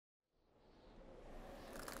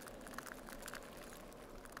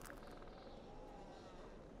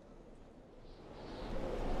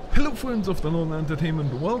friends of the Northern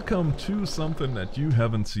Entertainment, welcome to something that you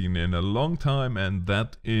haven't seen in a long time, and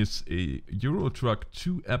that is a Euro Truck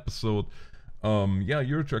 2 episode.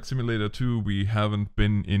 Euro Truck Simulator 2, we haven't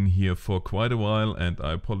been in here for quite a while, and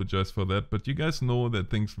I apologize for that, but you guys know that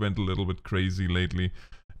things went a little bit crazy lately,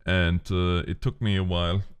 and it took me a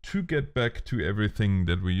while to get back to everything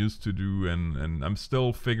that we used to do, and I'm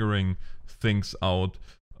still figuring things out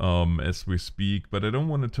as we speak, but I don't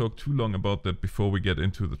want to talk too long about that before we get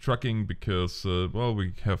into the trucking, because well,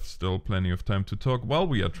 we have still plenty of time to talk while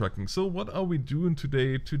we are trucking. So what are we doing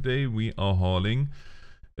today? Today we are hauling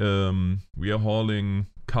car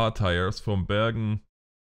tires from Bergen,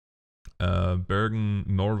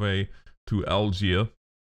 Norway to Algiers,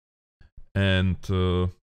 and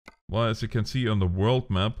well, as you can see on the world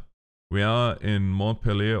map, we are in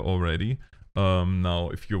Montpellier already. Now,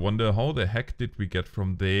 if you wonder how the heck did we get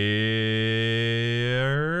from there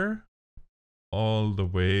all the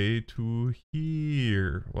way to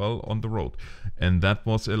here? Well, on the road. And that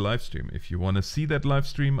was a live stream. If you want to see that live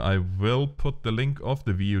stream, I will put the link of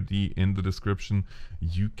the VOD in the description.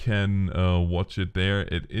 You can watch it there.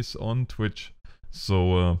 It is on Twitch.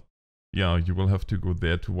 So, yeah, you will have to go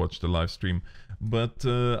there to watch the live stream. But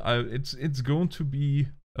it's going to be...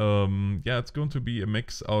 it's going to be a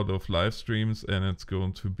mix out of live streams, and it's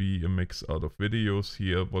going to be a mix out of videos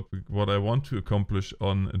here. What I want to accomplish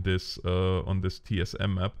on this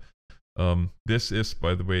TSM map. This is,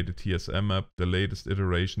 by the way, the TSM map, the latest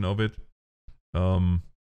iteration of it.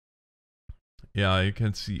 Yeah, you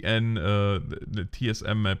can see, and the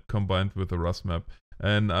TSM map combined with the Rust map.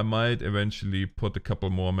 And I might eventually put a couple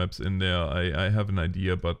more maps in there. I have an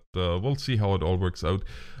idea, but we'll see how it all works out.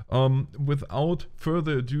 Without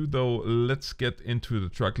further ado though, let's get into the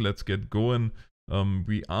truck, let's get going.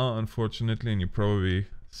 We are, unfortunately, and you've probably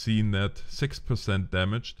seen that, 6%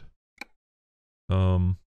 damaged. Yeah,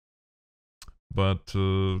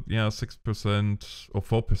 6% or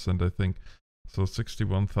 4% I think. So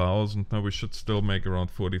 61,000. Now we should still make around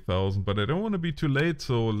 40,000, but I don't want to be too late,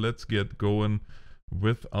 so let's get going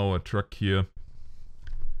with our truck here.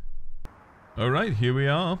 Alright, here we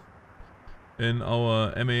are in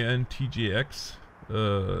our MAN TGX.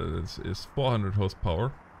 This is 400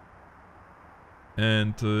 horsepower,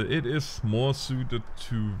 and it is more suited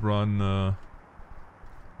to run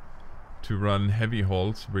heavy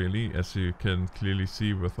hauls, really, as you can clearly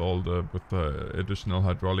see with the additional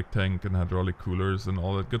hydraulic tank and hydraulic coolers and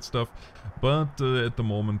all that good stuff. But at the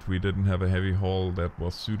moment we didn't have a heavy haul that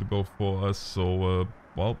was suitable for us, so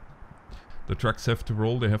well, the trucks have to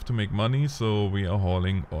roll, they have to make money, so we are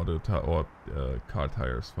hauling car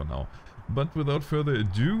tires for now. But without further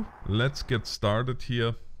ado, let's get started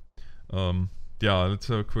here. Yeah, let's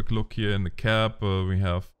have a quick look here in the cab. We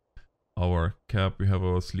have our cab, we have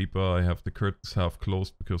our sleeper. I have the curtains half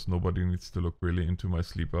closed because nobody needs to look really into my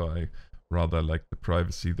sleeper. I rather like the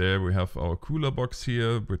privacy there. We have our cooler box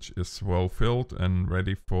here, which is well filled and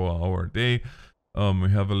ready for our day. We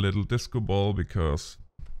have a little disco ball because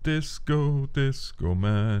disco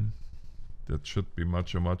man. That should be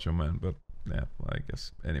Macho Man, but yeah, I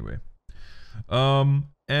guess anyway.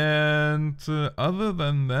 Other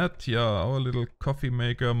than that, yeah, our little coffee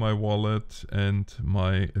maker, my wallet, and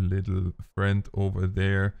my little friend over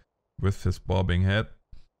there with his bobbing head.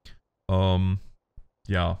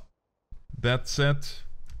 Yeah, that said,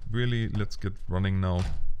 really, let's get running now,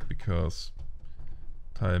 because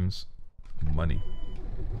time's money.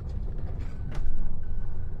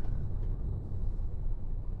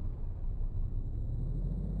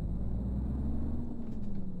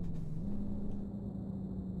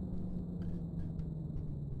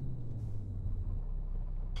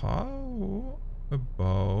 How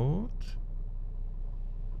about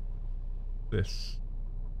this?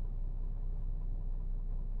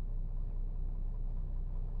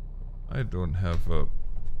 I don't have a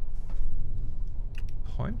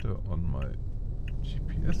pointer on my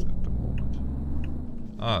GPS at the moment.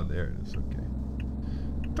 Ah, there it is, okay.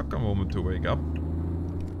 Took a moment to wake up.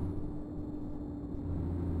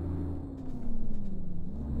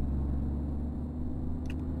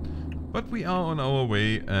 But we are on our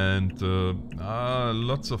way, and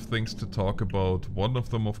lots of things to talk about. One of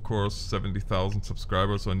them, of course, 70,000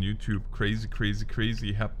 subscribers on YouTube.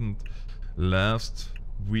 Crazy happened last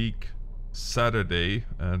week, Saturday,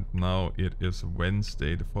 and now it is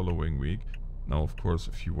Wednesday, the following week. Now, of course,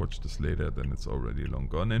 if you watch this later, then it's already long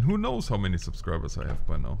gone. And who knows how many subscribers I have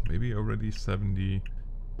by now. Maybe already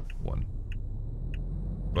 71.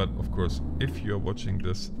 But of course, if you're watching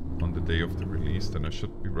this on the day of the release, then I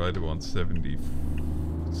should be right around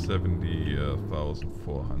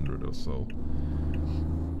 70,400 or so.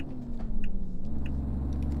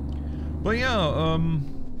 But yeah,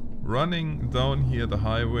 running down here the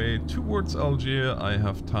highway towards Algiers, I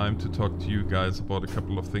have time to talk to you guys about a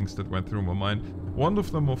couple of things that went through my mind. One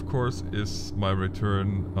of them, of course, is my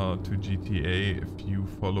return to GTA. If you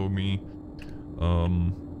follow me,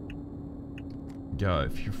 yeah,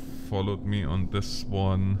 if you followed me on this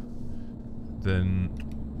one, then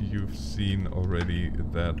you've seen already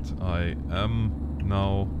that I am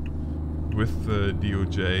now with the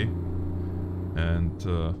DOJ, and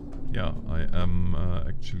yeah, I am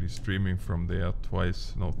actually streaming from there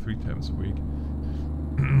twice, no, 3 times a week.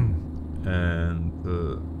 And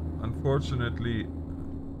unfortunately,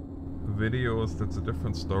 videos, that's a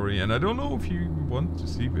different story, and I don't know if you want to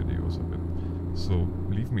see videos of it. So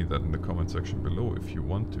leave me that in the comment section below if you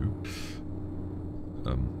want to.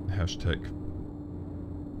 Hashtag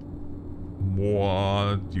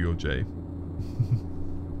more DOJ.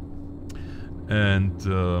 And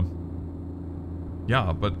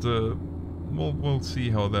yeah, but we'll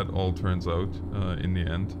see how that all turns out in the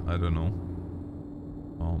end. I don't know.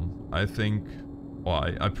 I think, well,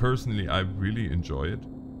 I personally, I really enjoy it.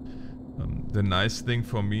 The nice thing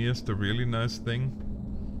for me is, the really nice thing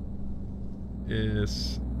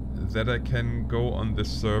is that I can go on this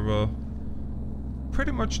server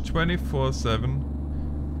pretty much 24/7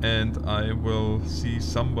 and I will see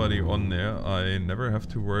somebody on there. I never have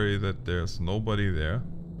to worry that there's nobody there.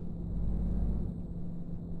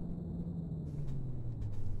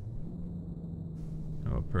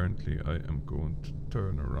 Apparently I am going to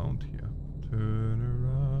turn around here. Turn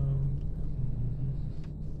around.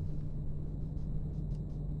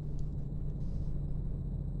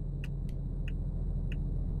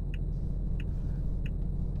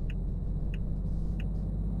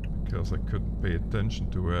 Because I couldn't pay attention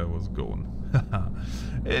to where I was going.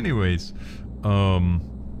 Anyways,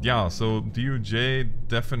 yeah, so DOJ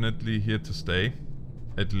definitely here to stay,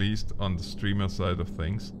 at least on the streamer side of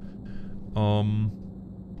things.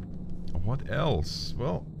 What else?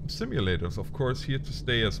 Well, simulators, of course, here to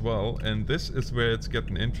stay as well, and this is where it's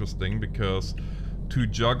getting interesting, because to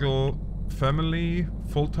juggle family,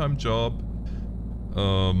 full-time job,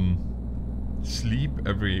 sleep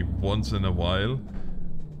every once in a while,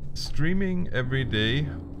 streaming every day,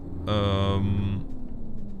 and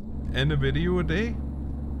a video a day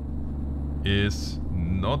is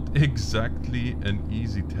not exactly an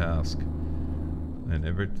easy task. And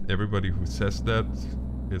everybody who says that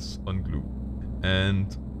is on glue.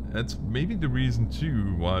 And that's maybe the reason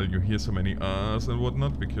too why you hear so many ahs and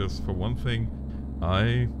whatnot, because for one thing,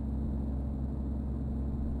 aye,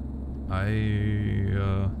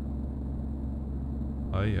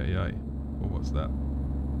 what was that?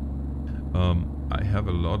 I have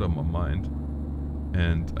a lot on my mind,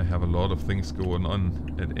 and I have a lot of things going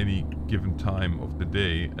on at any given time of the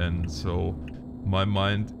day, and so my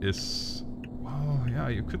mind is, oh yeah,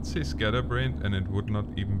 you could say scatterbrained, and it would not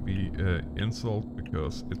even be an insult,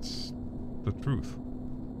 because it's the truth.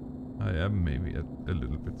 I am maybe a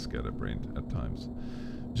little bit scatterbrained at times,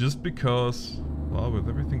 just because, well, with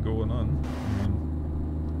everything going on, I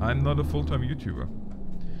mean, I'm not a full-time YouTuber.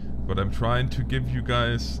 But I'm trying to give you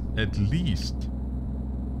guys at least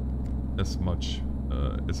as much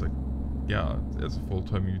as as a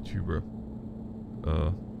full-time YouTuber.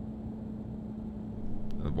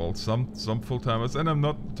 Well, some full-timers, and I'm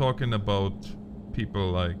not talking about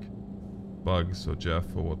people like Bugs or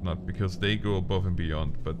Jeff or whatnot, because they go above and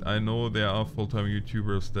beyond. But I know there are full-time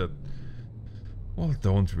YouTubers that, well,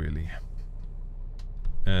 don't really.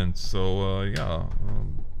 And so yeah.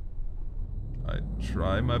 I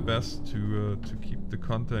try my best to keep the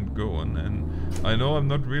content going, and I know I'm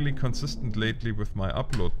not really consistent lately with my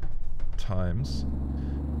upload times,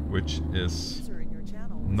 which is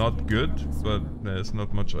not good, but there's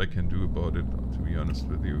not much I can do about it, to be honest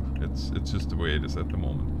with you. It's just the way it is at the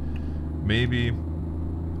moment. Maybe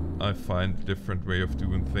I find a different way of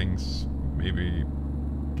doing things, maybe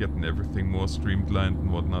getting everything more streamlined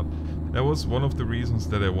and whatnot. That was one of the reasons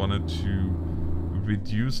that I wanted to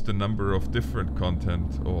reduce the number of different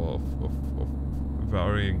content, or of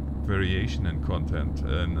variation in content,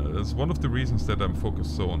 and that's one of the reasons that I'm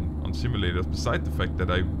focused so on simulators, beside the fact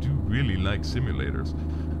that I do really like simulators.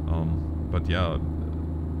 But yeah,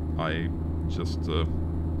 I just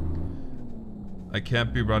I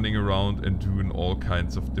can't be running around and doing all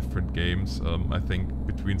kinds of different games. I think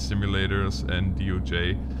between simulators and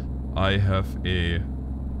DOJ I have a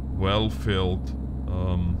well-filled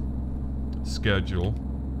schedule,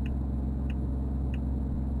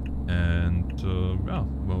 and yeah,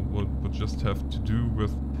 well, we'll just have to do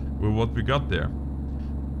with what we got there.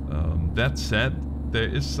 That said, there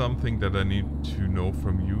is something that I need to know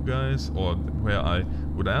from you guys, or where I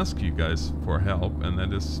would ask you guys for help, and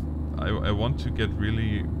that is I want to get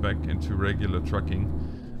really back into regular trucking,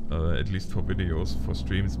 at least for videos. For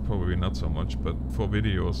streams probably not so much, but for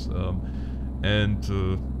videos, and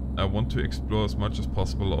I want to explore as much as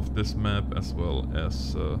possible of this map as well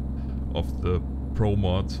as of the pro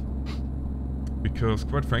mod, because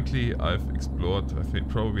quite frankly I've explored, I think,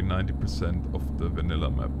 probably 90% of the vanilla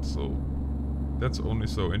map, so that's only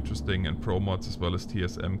so interesting. And pro mods as well as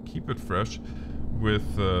TSM keep it fresh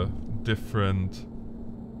with different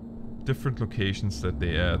locations that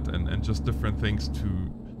they add, and just different things to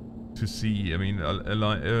see. I mean,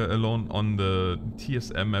 alone on the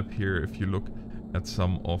TSM map here, if you look at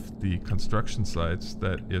some of the construction sites,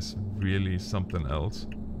 that is really something else.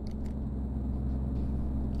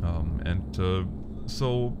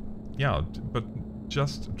 So yeah, but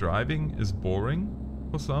just driving is boring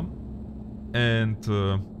for some, and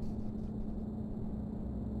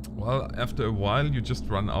well, after a while you just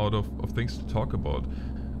run out of things to talk about.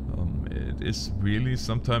 It is really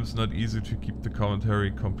sometimes not easy to keep the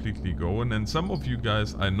commentary completely going, and some of you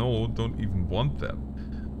guys I know don't even want that.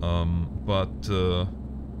 But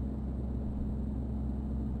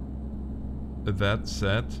that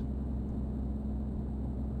said,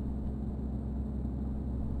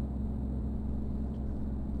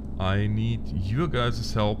 I need your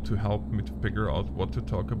guys' help to help me to figure out what to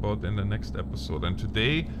talk about in the next episode. And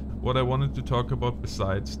today, what I wanted to talk about,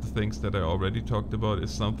 besides the things that I already talked about,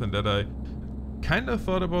 is something that I kind of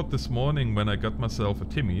thought about this morning when I got myself a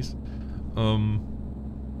Timmy's.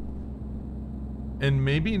 And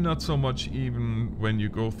maybe not so much even when you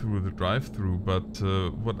go through the drive-thru, but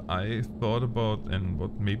what I thought about, and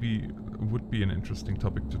what maybe would be an interesting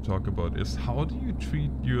topic to talk about, is how do you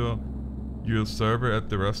treat your server at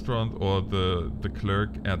the restaurant, or the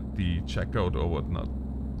clerk at the checkout or whatnot.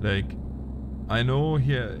 Like, I know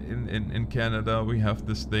here in Canada we have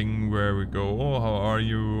this thing where we go, oh, how are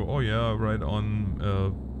you? Oh yeah, right on.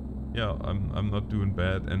 Yeah, I'm not doing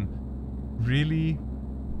bad. And really,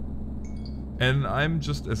 and I'm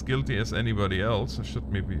just as guilty as anybody else. I should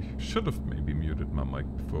have maybe muted my mic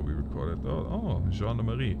before we recorded. Oh,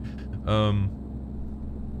 Jean-Marie.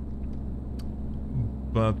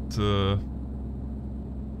 But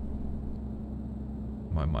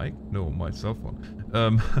my mic? No, my cell phone.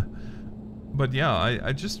 But yeah,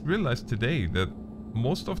 I just realized today that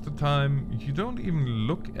most of the time you don't even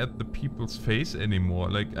look at the people's face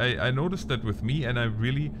anymore. Like, I noticed that with me, and I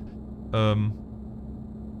really I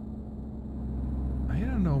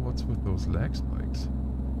don't know what's with those lag spikes.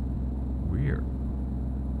 Weird.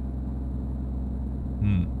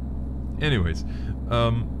 Anyways,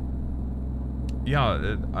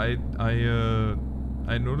 yeah,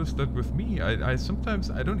 I noticed that with me, I sometimes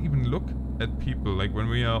I don't even look at people. Like when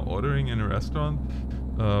we are ordering in a restaurant,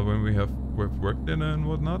 when we've work dinner and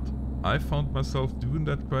whatnot, I found myself doing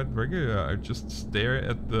that quite regular. I just stare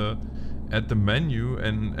at the menu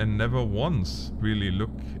and never once really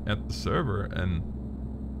look at the server. And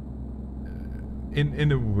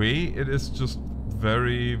in a way, it is just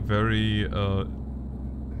very, very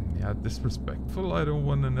yeah, disrespectful. I don't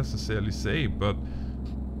want to necessarily say, but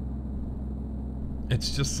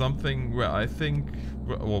it's just something where I think,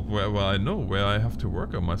 well, where I know where I have to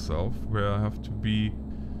work on myself, where I have to be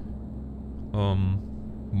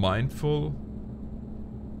mindful,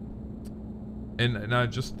 and I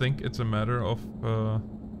just think it's a matter of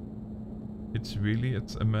it's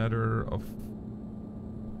a matter of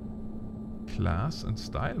class and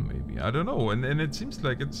style, maybe. I don't know, and it seems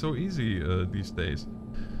like it's so easy these days,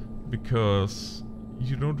 because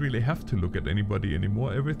you don't really have to look at anybody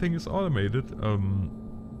anymore. Everything is automated.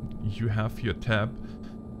 You have your tab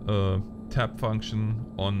function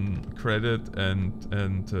on credit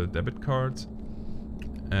and debit cards,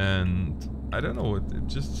 and I don't know. It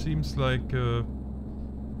just seems like yeah,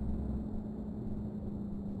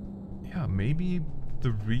 maybe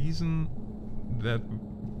the reason that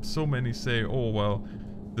so many say, oh well,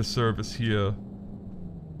 the service here,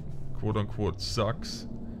 quote unquote, sucks,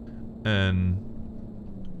 and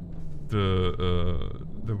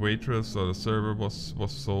the waitress or the server was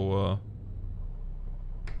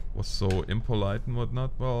so impolite and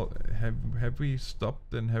whatnot. Well, have we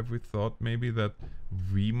stopped and have we thought maybe that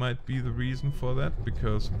we might be the reason for that,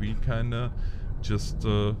 because we kinda just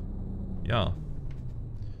yeah,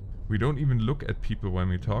 we don't even look at people when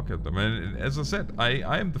we talk at them. And as I said,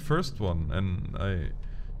 I am the first one, and I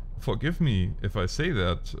forgive me if I say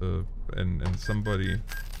that and somebody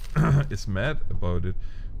is mad about it,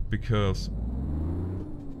 because,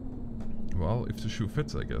 well, if the shoe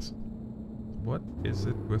fits, I guess. what is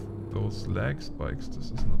it with those lag spikes?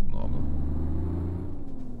 This is not normal.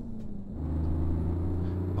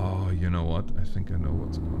 Oh, you know what? I think I know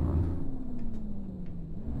what's going on.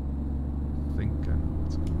 I think I know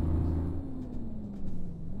what's going on.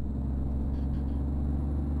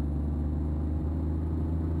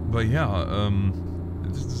 But yeah,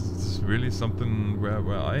 this is really something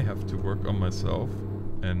where I have to work on myself,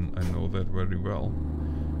 and I know that very well.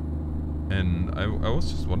 And I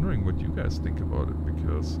was just wondering what you guys think about it,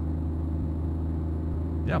 because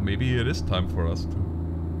yeah, maybe it is time for us to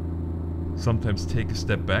sometimes take a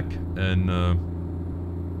step back and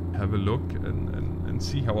have a look and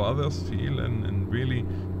see how others feel, and really,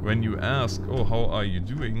 when you ask, oh, how are you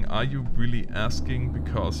doing, are you really asking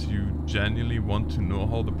because you genuinely want to know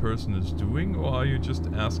how the person is doing, or are you just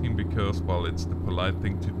asking because, well, it's the polite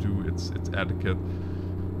thing to do, it's etiquette?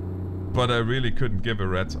 But I really couldn't give a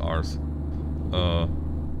rat's arse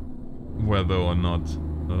whether or not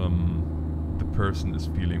the person is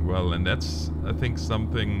feeling well, and that's, I think,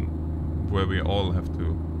 something where we all have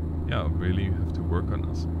to, yeah, really have to work on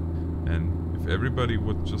us. And if everybody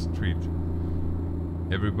would just treat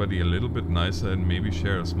everybody a little bit nicer and maybe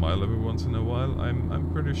share a smile every once in a while, I'm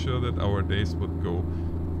pretty sure that our days would go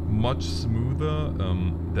much smoother,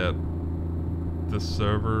 that the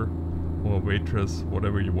server or waitress,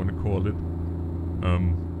 whatever you want to call it,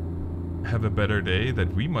 have a better day,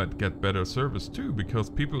 that we might get better service too, because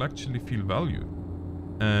people actually feel valued.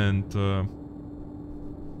 And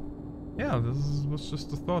yeah, this was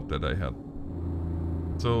just a thought that I had.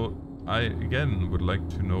 So I again would like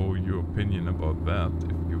to know your opinion about that,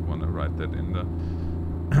 if you want to write that in the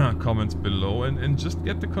comments below, and just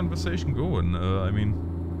get the conversation going. I mean,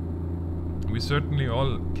 we certainly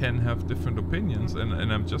all can have different opinions, and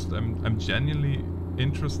I'm genuinely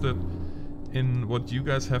interested in what you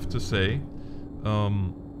guys have to say.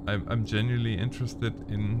 I'm genuinely interested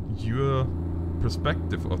in your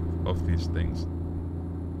perspective of these things.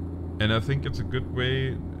 And I think it's a good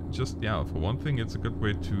way, just, yeah, for one thing, it's a good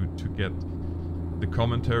way to get the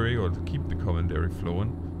commentary, or to keep the commentary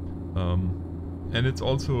flowing. And it's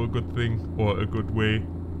also a good thing, or a good way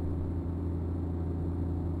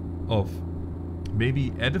of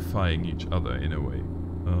maybe edifying each other in a way.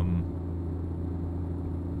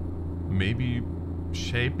 Maybe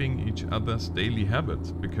shaping each other's daily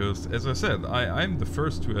habits, because, as I said, I'm the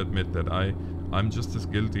first to admit that I'm just as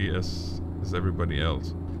guilty as everybody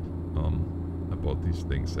else about these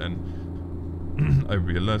things, and I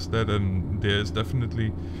realized that, and there's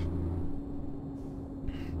definitely,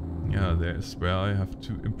 yeah, there's where I have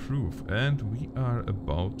to improve. And we are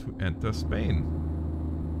about to enter Spain.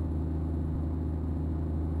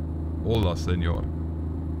 Hola, señor.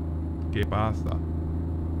 ¿Qué pasa?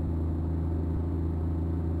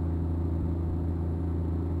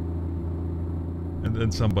 And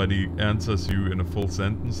then somebody answers you in a full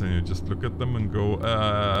sentence, and you just look at them and go,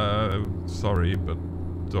 sorry, but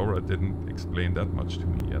Dora didn't explain that much to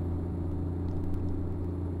me yet.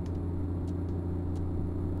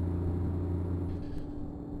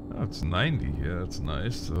 Oh, it's 90 here, that's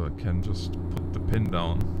nice, so I can just put the pin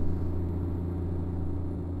down.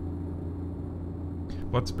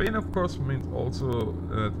 But Spain, of course, means also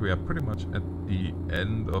that we are pretty much at the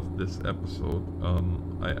end of this episode.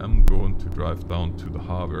 I am going to drive down to the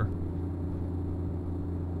harbor.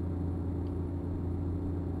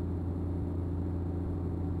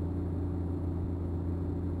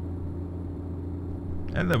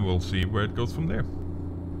 And then we'll see where it goes from there.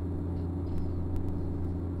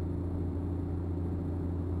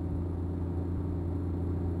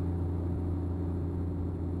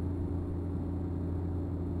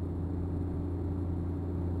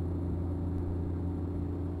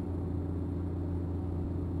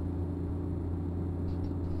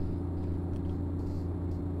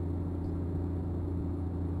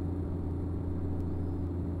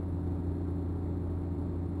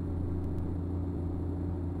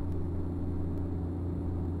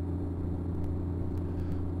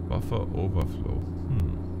 Buffer overflow.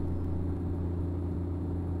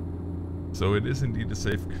 So it is indeed a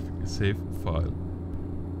save file.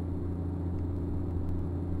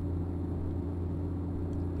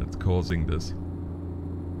 That's causing this.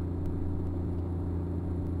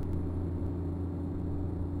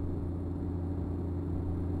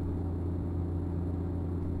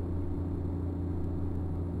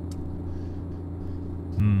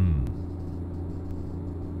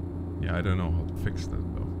 Yeah, I don't know how to fix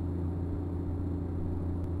that though.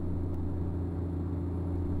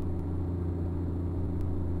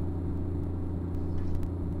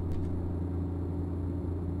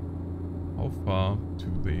 How far to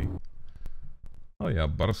the... Oh yeah, yeah,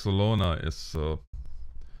 Barcelona is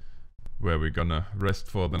where we're gonna rest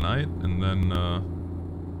for the night, and then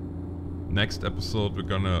next episode we're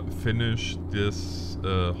gonna finish this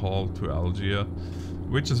haul to Algiers,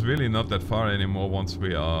 which is really not that far anymore once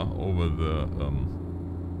we are over the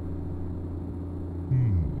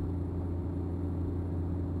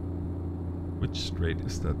which strait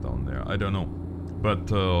is that down there? I don't know. But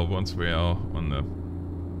once we are on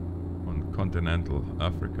continental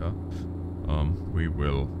Africa, we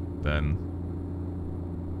will then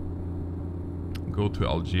go to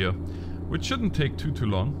Algiers, which shouldn't take too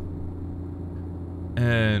long.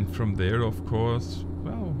 And from there, of course,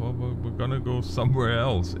 well, we're gonna go somewhere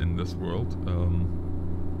else in this world.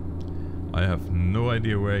 I have no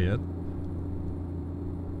idea where yet,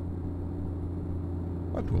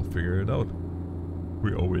 but we'll figure it out.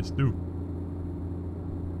 We always do.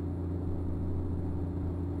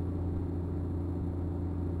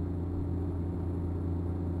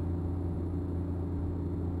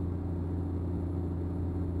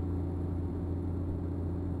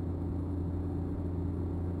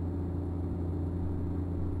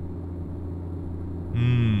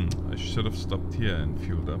 I should have stopped here and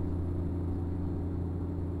fueled up.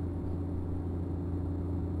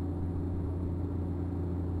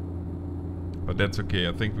 But that's okay,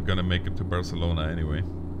 I think we're gonna make it to Barcelona anyway.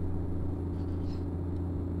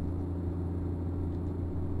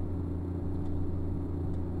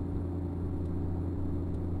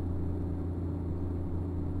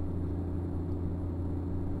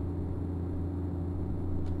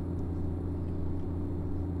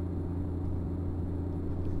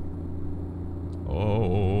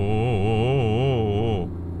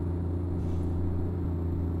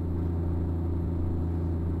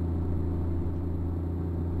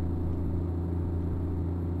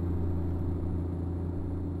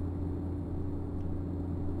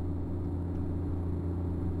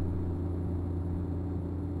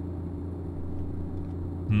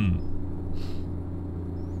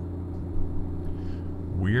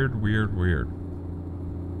 Weird.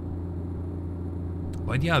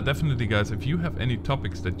 But yeah, definitely guys, if you have any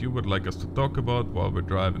topics that you would like us to talk about while we're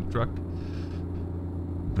driving truck,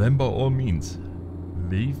 then by all means,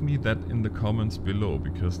 leave me that in the comments below,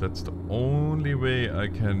 because that's the only way I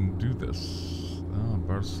can do this.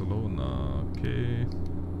 Barcelona, okay.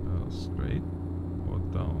 Straight or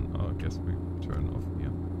down? I guess we turn off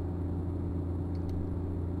here.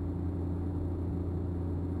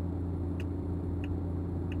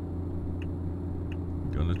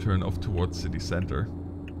 Gonna turn off towards city center,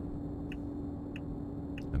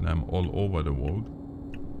 and I'm all over the road.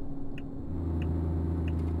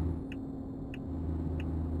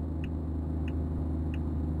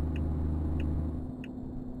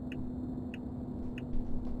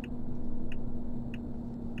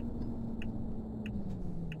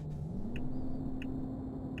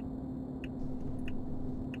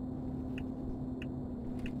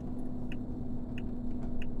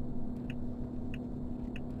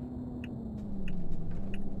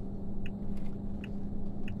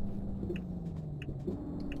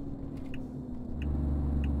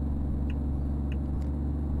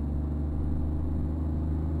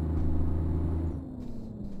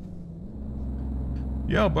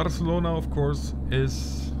 Yeah, Barcelona, of course,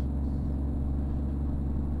 is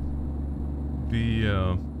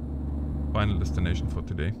the final destination for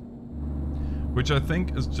today, which I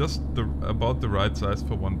think is just about the right size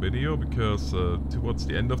for one video, because towards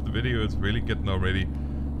the end of the video it's really getting already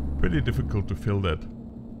pretty difficult to fill that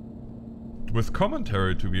with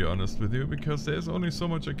commentary, to be honest with you, because there's only so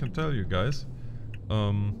much I can tell you guys,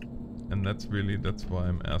 and that's why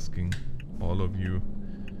I'm asking all of you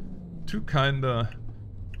to kinda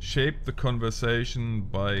shape the conversation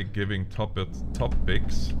by giving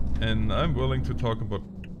topics, and I'm willing to talk about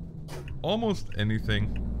almost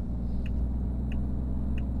anything.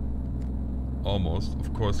 Almost,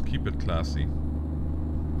 of course, keep it classy.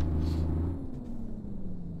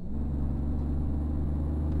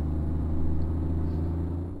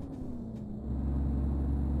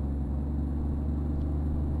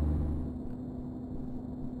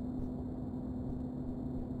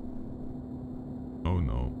 Oh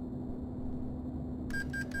no.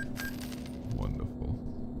 Wonderful.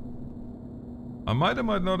 I might or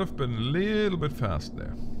might not have been a little bit fast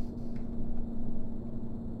there.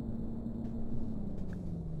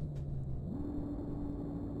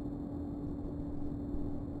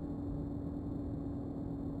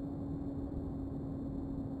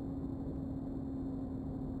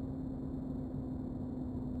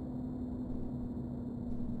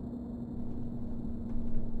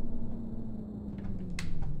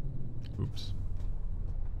 Oops.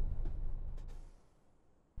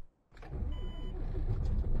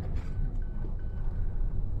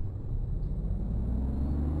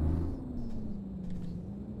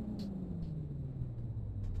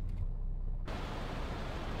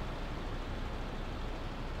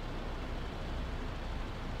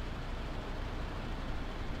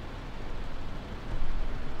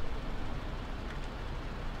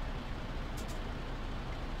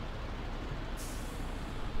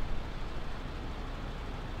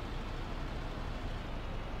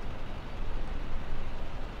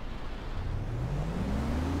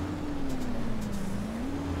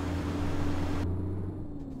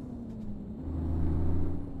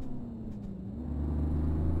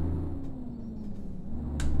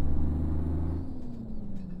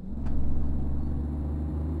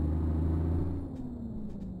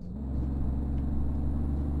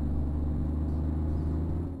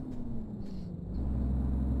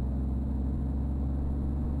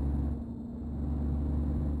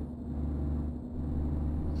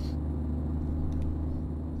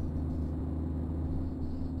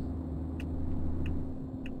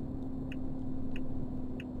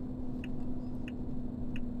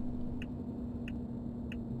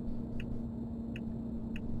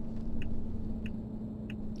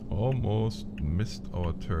 almost missed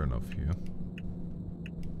our turn off here.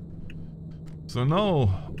 So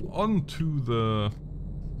now, on to the...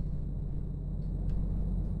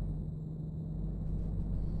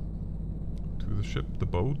 ship, the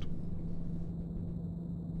boat.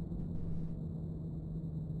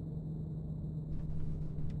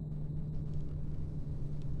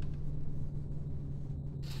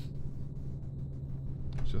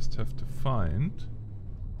 Just have to find...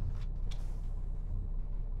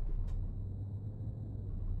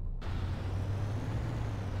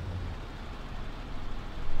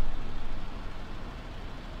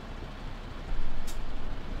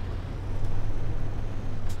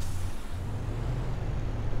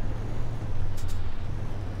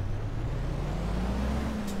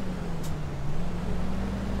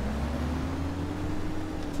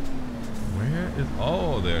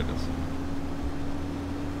 Oh, there it is.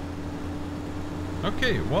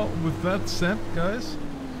 Okay, well, with that said, guys,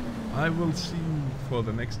 I will see you for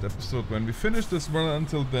the next episode when we finish this one.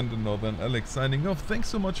 Until then, the NorthernAlex signing off. Thanks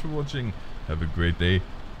so much for watching. Have a great day.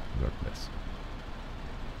 God bless.